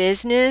this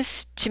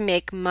business to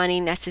make money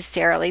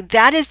necessarily.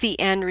 That is the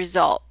end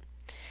result.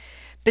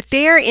 But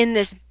they are in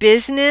this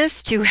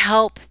business to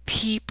help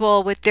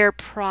people with their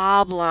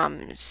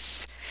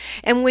problems.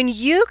 And when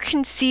you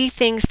can see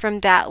things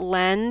from that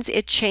lens,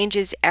 it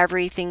changes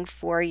everything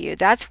for you.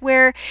 That's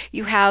where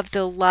you have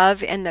the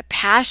love and the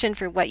passion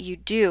for what you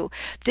do.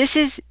 This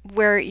is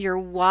where your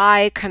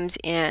why comes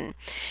in.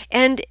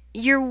 And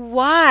your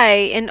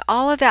why and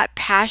all of that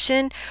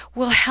passion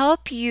will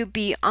help you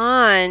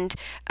beyond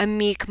a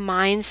meek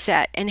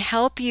mindset and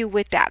help you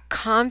with that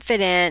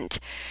confident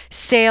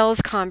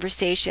sales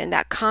conversation,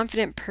 that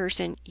confident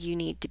person you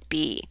need to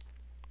be.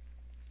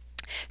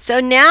 So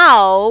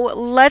now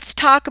let's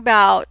talk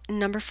about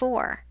number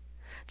 4.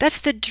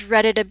 That's the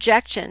dreaded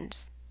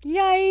objections.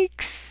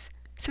 Yikes.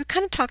 So we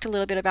kind of talked a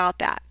little bit about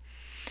that.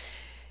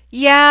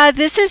 Yeah,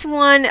 this is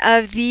one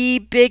of the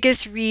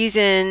biggest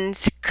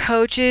reasons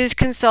coaches,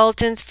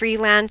 consultants,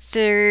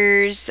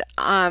 freelancers,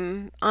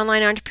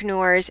 online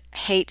entrepreneurs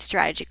hate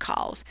strategy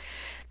calls.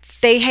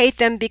 They hate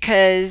them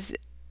because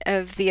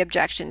of the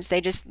objections.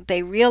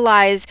 They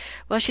realize,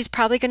 well, she's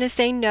probably going to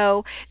say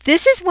no.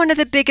 This is one of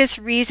the biggest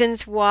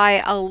reasons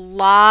why a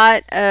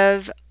lot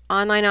of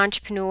online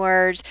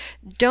entrepreneurs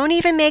don't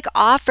even make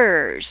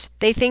offers.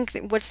 They think,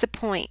 what's the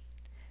point?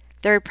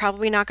 They're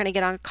probably not going to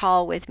get on a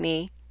call with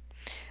me.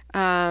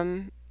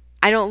 I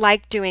don't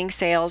like doing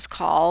sales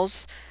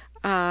calls.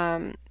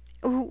 What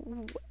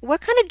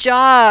kind of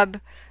job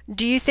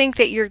do you think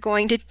that you're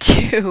going to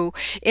do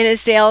in a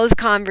sales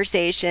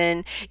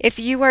conversation if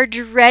you are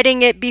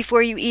dreading it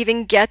before you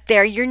even get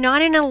there? You're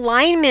not in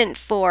alignment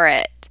for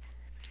it,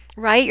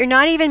 right? You're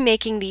not even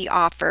making the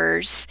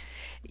offers.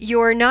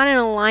 you're not in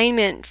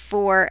alignment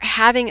for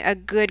having a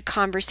good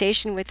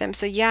conversation with them.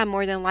 So yeah,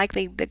 more than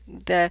likely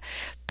the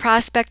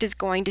prospect is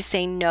going to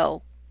say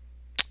no.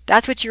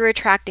 That's what you're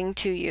attracting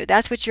to you.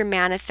 That's what you're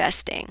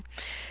manifesting.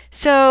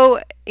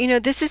 So,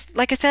 this is,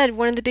 like I said,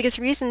 one of the biggest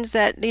reasons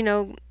that,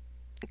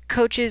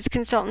 coaches,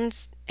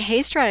 consultants,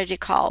 Hay strategy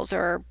calls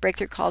or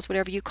breakthrough calls,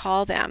 whatever you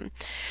call them,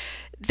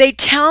 they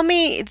tell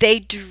me they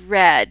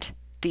dread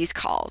these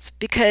calls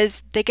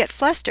because they get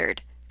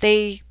flustered.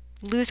 They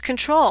lose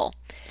control.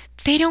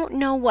 They don't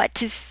know what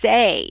to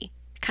say.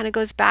 Kind of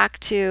goes back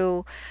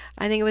to,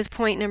 I think it was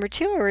point number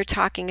 2 where we were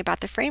talking about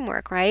the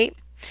framework, right?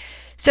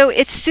 So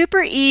it's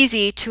super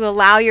easy to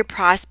allow your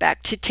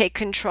prospect to take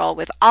control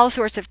with all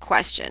sorts of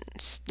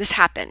questions. This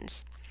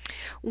happens.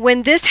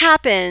 When this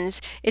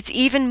happens, it's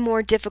even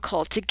more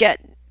difficult to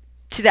get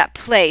to that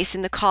place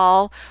in the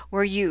call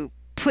where you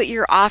put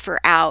your offer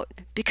out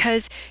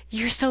because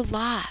you're so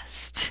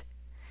lost.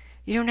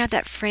 You don't have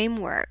that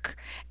framework.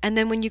 And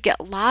then when you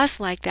get lost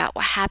like that,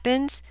 what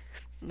happens?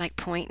 Like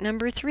point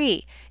number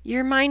 3,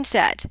 your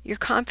mindset, your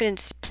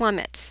confidence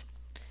plummets.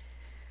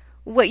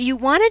 What you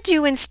want to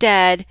do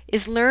instead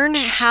is learn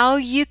how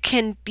you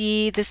can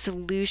be the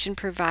solution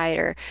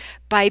provider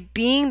by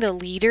being the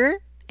leader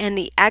and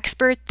the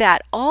expert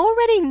that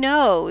already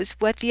knows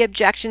what the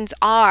objections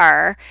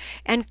are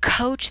and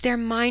coach their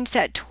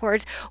mindset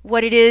towards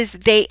what it is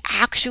they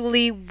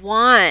actually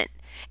want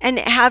and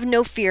have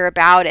no fear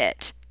about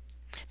it.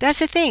 That's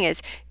the thing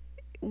is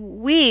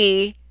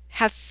we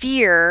have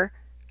fear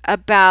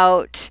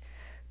about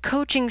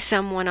coaching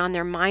someone on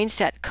their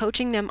mindset,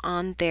 coaching them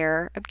on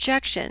their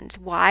objections.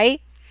 Why?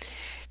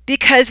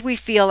 Because we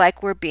feel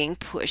like we're being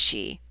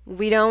pushy.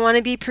 We don't want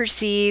to be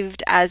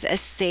perceived as a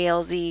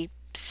salesperson,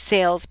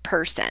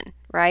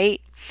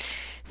 right?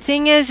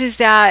 Thing is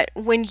that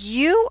when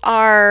you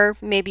are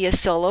maybe a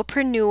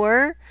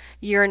solopreneur,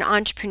 you're an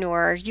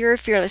entrepreneur, you're a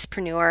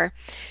fearlesspreneur,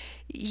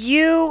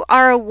 you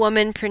are a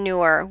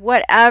womanpreneur,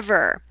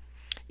 whatever.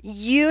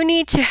 You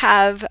need to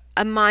have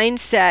a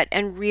mindset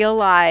and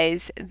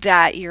realize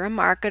that you're a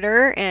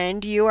marketer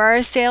and you are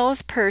a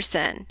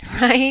salesperson,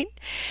 right?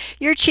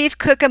 You're chief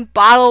cook and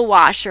bottle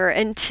washer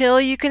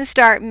until you can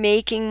start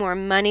making more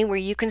money where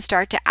you can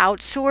start to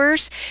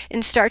outsource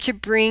and start to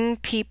bring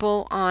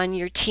people on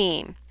your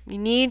team. You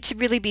need to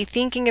really be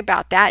thinking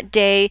about that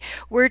day.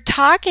 We're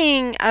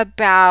talking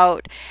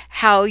about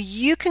how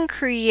you can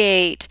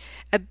create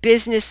a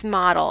business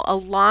model, a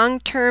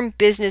long-term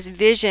business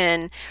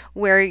vision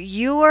where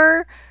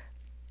you're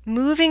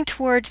moving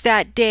towards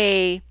that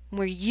day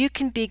where you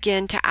can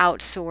begin to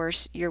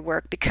outsource your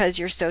work because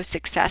you're so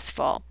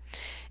successful.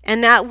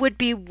 And that would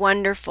be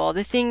wonderful.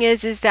 The thing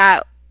is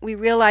that we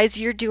realize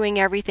you're doing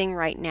everything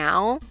right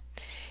now,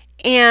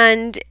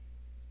 and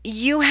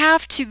you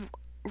have to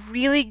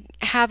really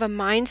have a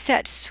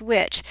mindset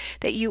switch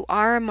that you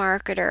are a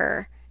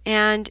marketer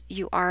and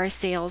you are a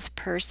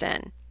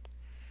salesperson.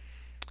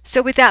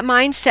 So with that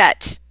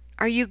mindset,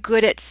 are you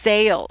good at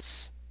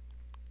sales?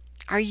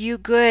 Are you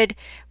good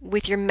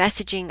with your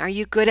messaging? Are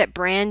you good at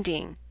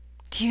branding?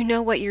 Do you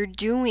know what you're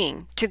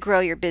doing to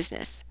grow your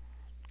business?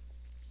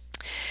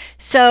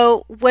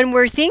 So when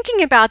we're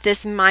thinking about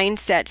this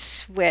mindset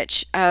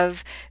switch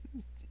of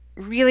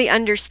really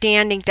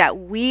understanding that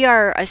we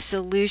are a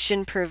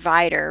solution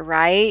provider,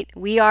 right?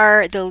 We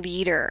are the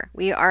leader.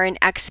 We are an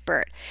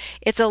expert.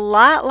 It's a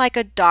lot like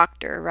a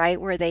doctor,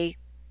 right? Where they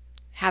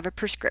have a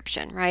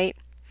prescription, right?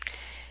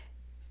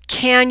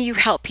 Can you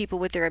help people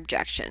with their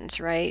objections,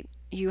 right?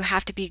 You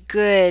have to be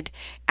good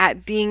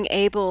at being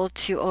able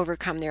to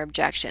overcome their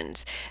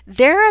objections.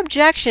 Their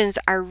objections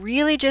are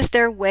really just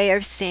their way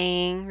of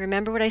saying,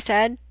 remember what I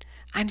said?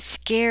 I'm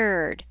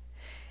scared.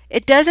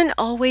 It doesn't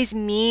always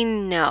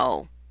mean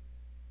no.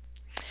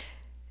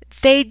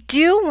 They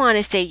do want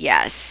to say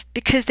yes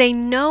because they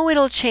know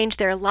it'll change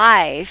their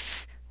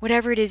life,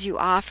 whatever it is you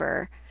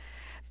offer.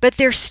 But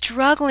they're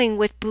struggling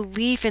with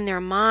belief in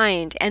their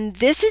mind. And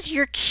this is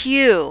your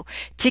cue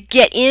to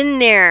get in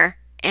there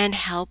and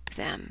help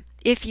them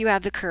if you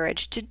have the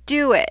courage to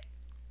do it.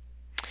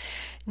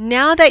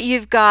 Now that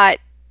you've got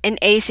an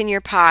ace in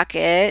your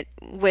pocket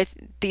with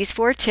these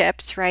 4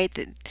 tips, right?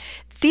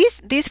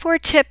 These 4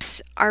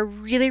 tips are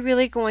really,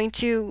 really going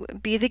to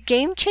be the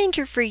game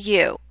changer for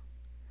you.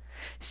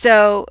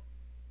 So,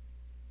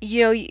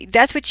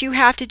 that's what you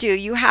have to do.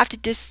 You have to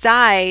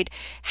decide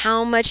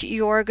how much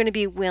you're going to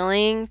be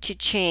willing to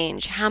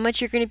change, how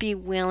much you're going to be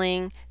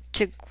willing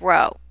to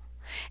grow.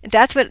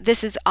 That's what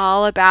this is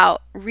all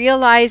about,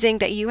 realizing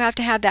that you have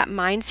to have that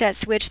mindset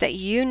switch, that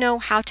you know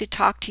how to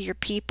talk to your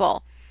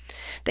people,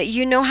 that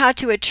you know how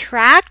to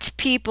attract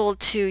people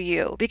to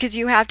you, because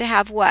you have to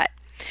have what?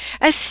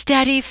 A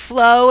steady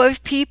flow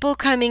of people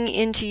coming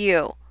into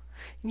you.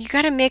 You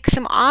got to make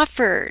some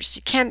offers.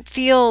 You can't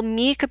feel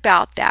meek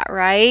about that,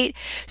 right?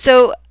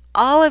 So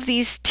all of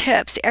these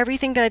tips,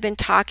 everything that I've been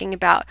talking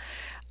about,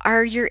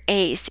 are your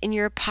ace in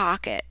your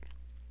pocket.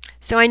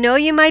 So I know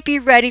you might be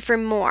ready for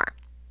more.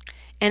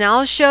 And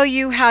I'll show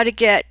you how to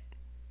get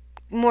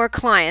more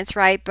clients,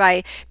 right?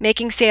 By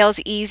making sales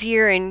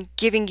easier and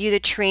giving you the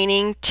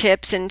training,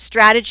 tips, and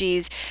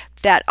strategies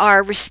that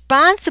are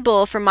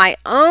responsible for my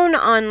own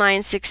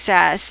online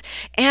success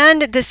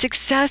and the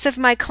success of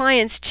my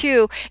clients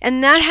too.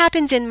 And that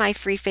happens in my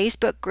free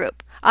Facebook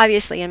group.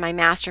 Obviously in my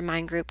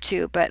mastermind group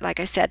too, but like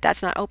I said,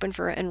 that's not open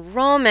for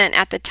enrollment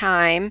at the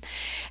time.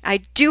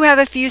 I do have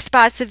a few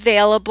spots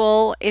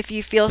available. If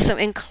you feel so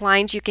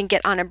inclined, you can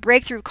get on a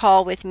breakthrough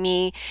call with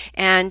me,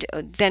 and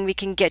then we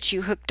can get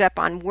you hooked up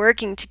on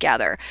working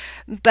together.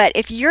 But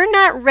if you're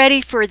not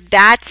ready for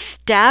that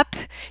step,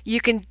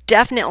 you can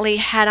definitely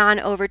head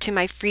on over to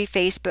my free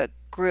Facebook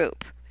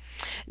group.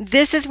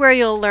 This is where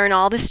you'll learn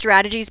all the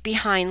strategies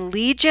behind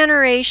lead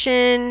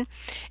generation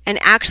and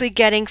actually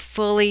getting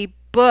fully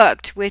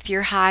booked with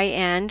your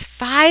high-end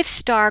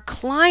 5-star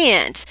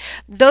clients.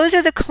 Those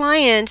are the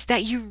clients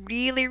that you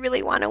really,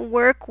 really want to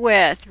work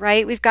with,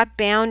 right? We've got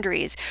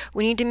boundaries.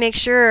 We need to make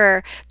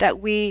sure that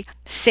we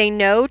say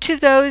no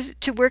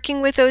to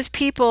working with those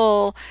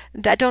people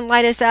that don't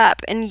light us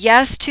up, and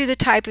yes to the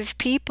type of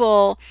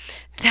people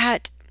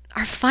that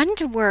are fun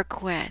to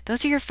work with.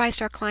 Those are your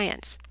 5-star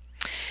clients.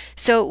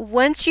 So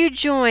once you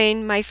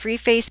join my free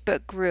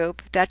Facebook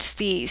group, that's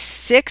the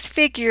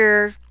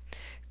 6-figure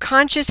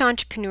Conscious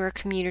Entrepreneur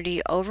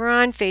Community over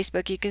on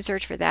Facebook, you can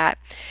search for that.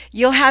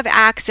 You'll have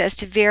access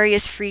to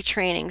various free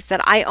trainings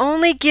that I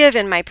only give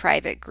in my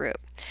private group.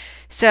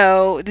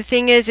 So the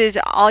thing is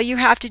all you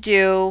have to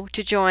do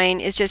to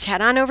join is just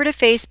head on over to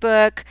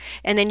Facebook,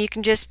 and then you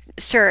can just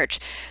search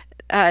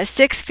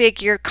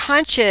 6-figure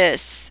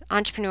Conscious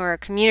Entrepreneur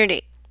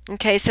Community.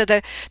 Okay, so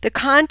the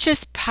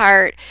conscious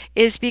part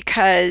is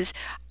because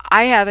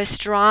I have a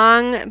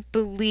strong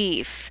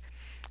belief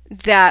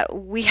that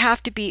we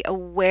have to be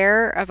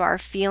aware of our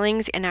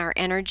feelings and our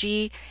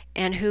energy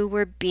and who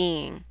we're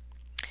being.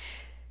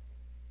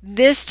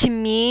 This to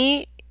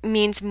me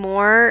means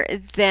more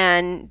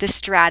than the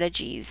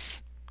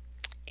strategies.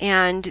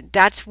 And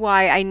that's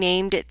why I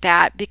named it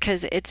that,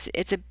 because it's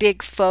a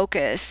big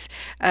focus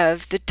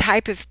of the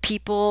type of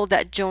people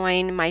that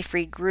join my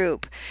free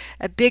group.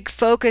 A big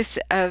focus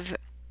of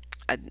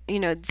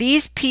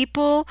these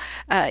people,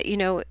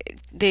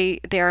 they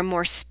are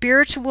more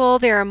spiritual,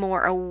 they are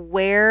more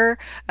aware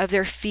of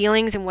their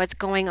feelings and what's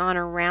going on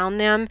around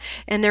them,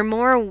 and they're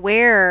more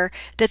aware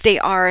that they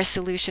are a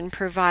solution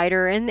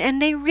provider, and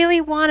they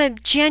really want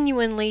to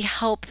genuinely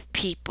help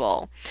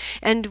people.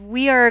 And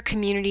we are a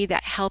community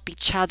that help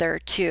each other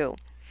too.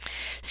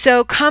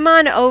 So come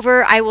on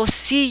over. I will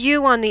see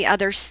you on the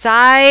other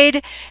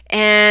side,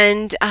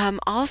 and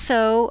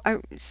also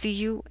see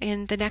you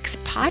in the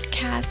next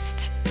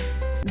podcast.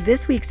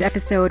 This week's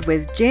episode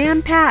was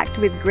jam-packed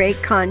with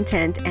great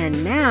content,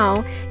 and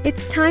now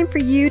it's time for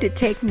you to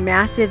take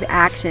massive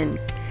action.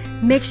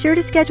 Make sure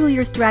to schedule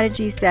your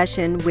strategy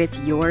session with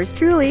yours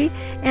truly,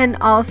 and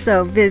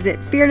also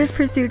visit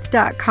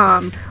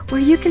fearlesspursuits.com,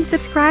 where you can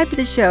subscribe to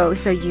the show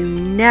so you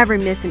never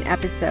miss an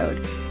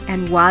episode.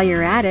 And while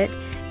you're at it,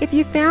 if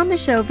you found the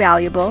show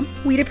valuable,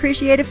 we'd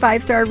appreciate a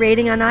 5-star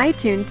rating on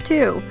iTunes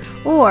too.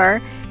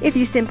 Or if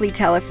you simply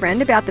tell a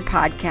friend about the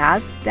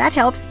podcast, that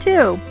helps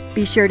too.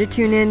 Be sure to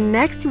tune in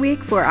next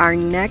week for our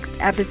next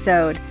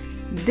episode.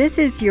 This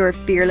is your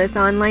fearless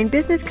online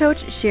business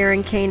coach,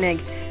 Sharon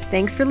Koenig.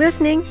 Thanks for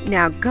listening.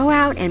 Now go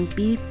out and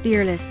be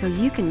fearless so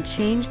you can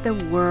change the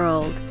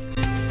world.